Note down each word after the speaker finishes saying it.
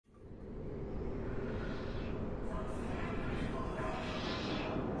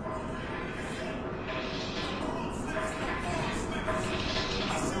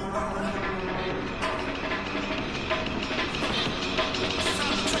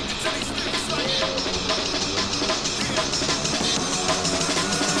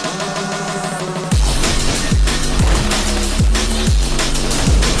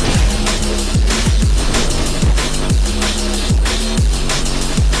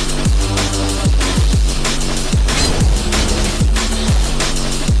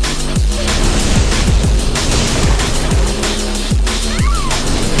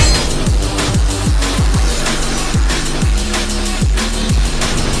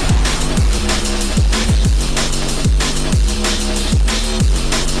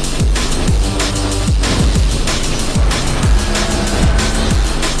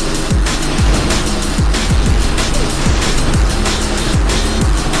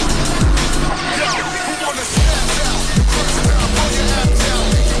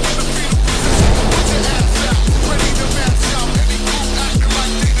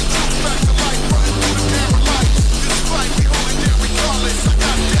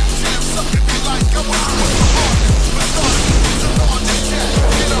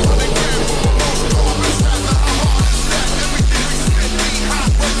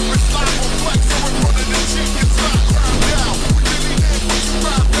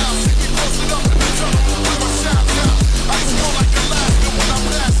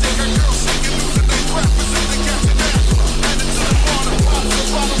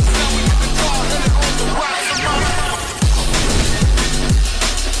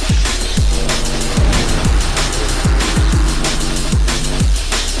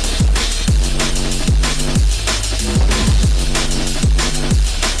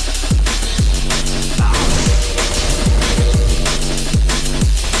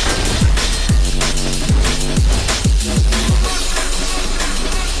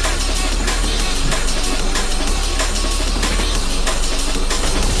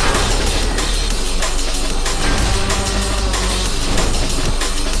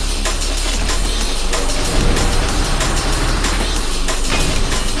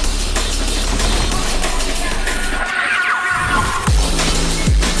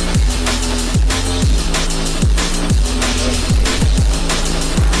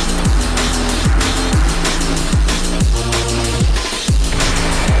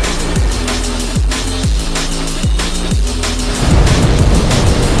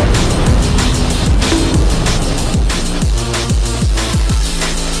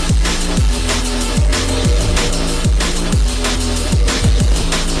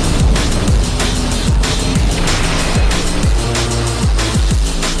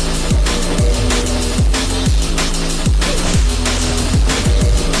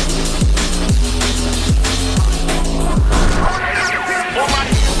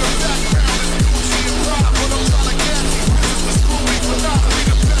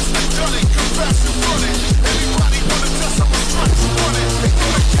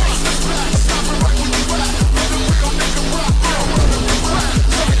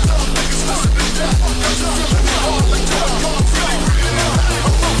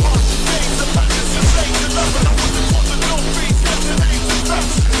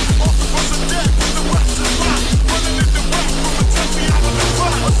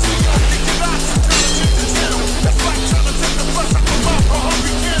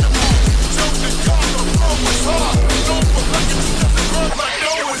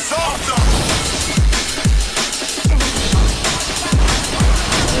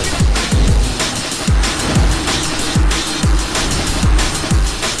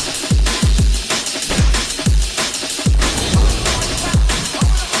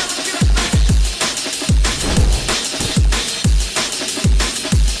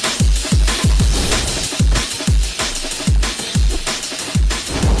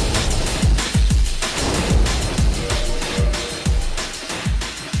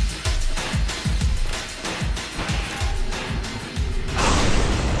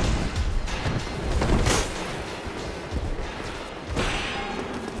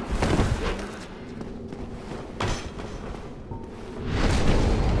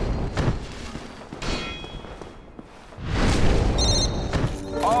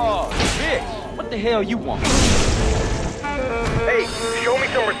the hell you want? Hey, show me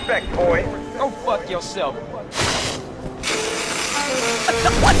some respect, boy. Go fuck yourself.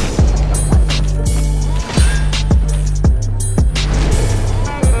 What?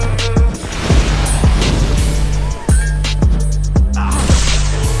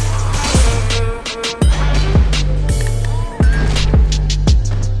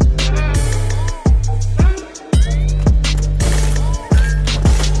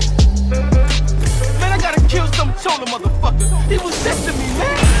 Motherfucker, he was testing me,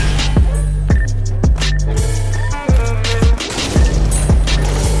 man.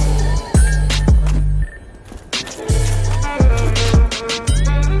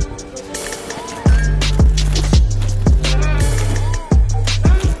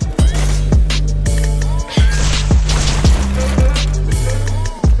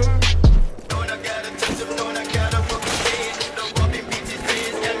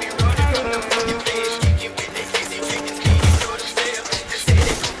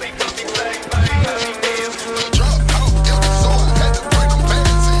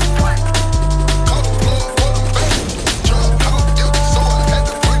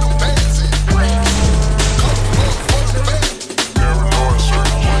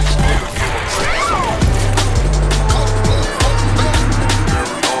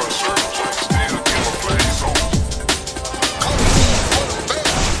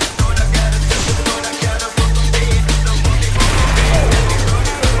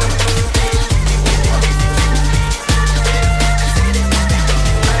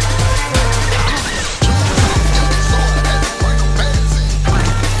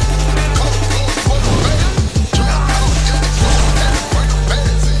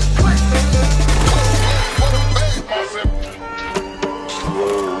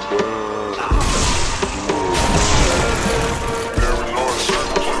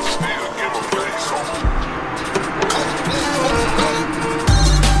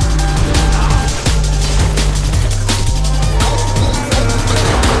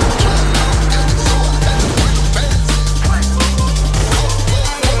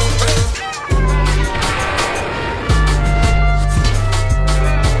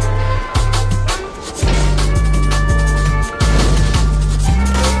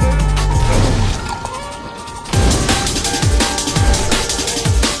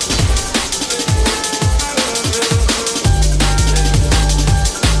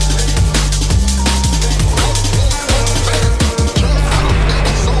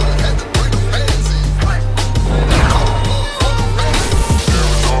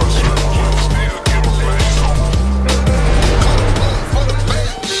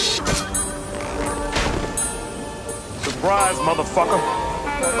 Surprise, motherfucker.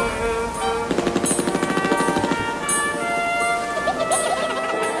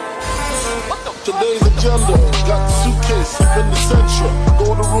 Today's agenda, got the suitcase up in the central.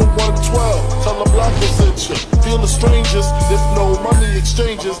 Go to room 112, tell them Blanco sent you. Feel the strangers, there's no money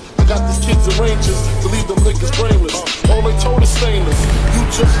exchanges. I got these kids and rangers to leave them niggas brainless. All they told is stainless, you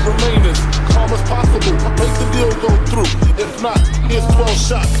just remainers. Calm as possible, make the deal go through. If not, here's 12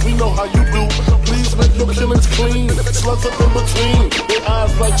 shots, we know how you do. Please make your killings clean, slugs up in between. Their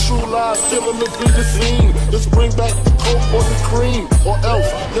eyes like true lies, killing the greedy scene. Just bring back the coke or the cream, or else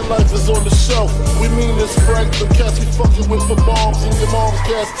your life is on the shelf. We mean this, Frank, the cats we fucking with for bombs in your mom's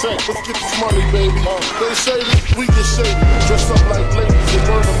gas tank. Let's get this money, baby. They shady, we get shady. Dress up like ladies and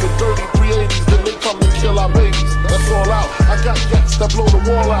burn them with dirty 380s. Then they come and kill our babies. That's all out. I got gats that blow the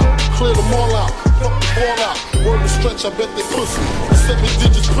wall out, clear them all out, fuck the ball out. Word to stretch, I bet they pussy. The 7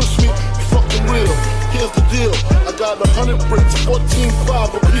 digits push me, fucking real. Here's the deal, I got 100 bricks,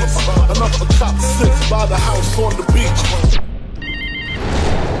 14.5 a piece. Enough for top 6 by the house on the beach.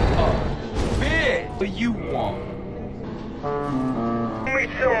 What you want? Give me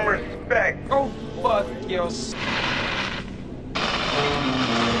some respect. Go fuck yourself.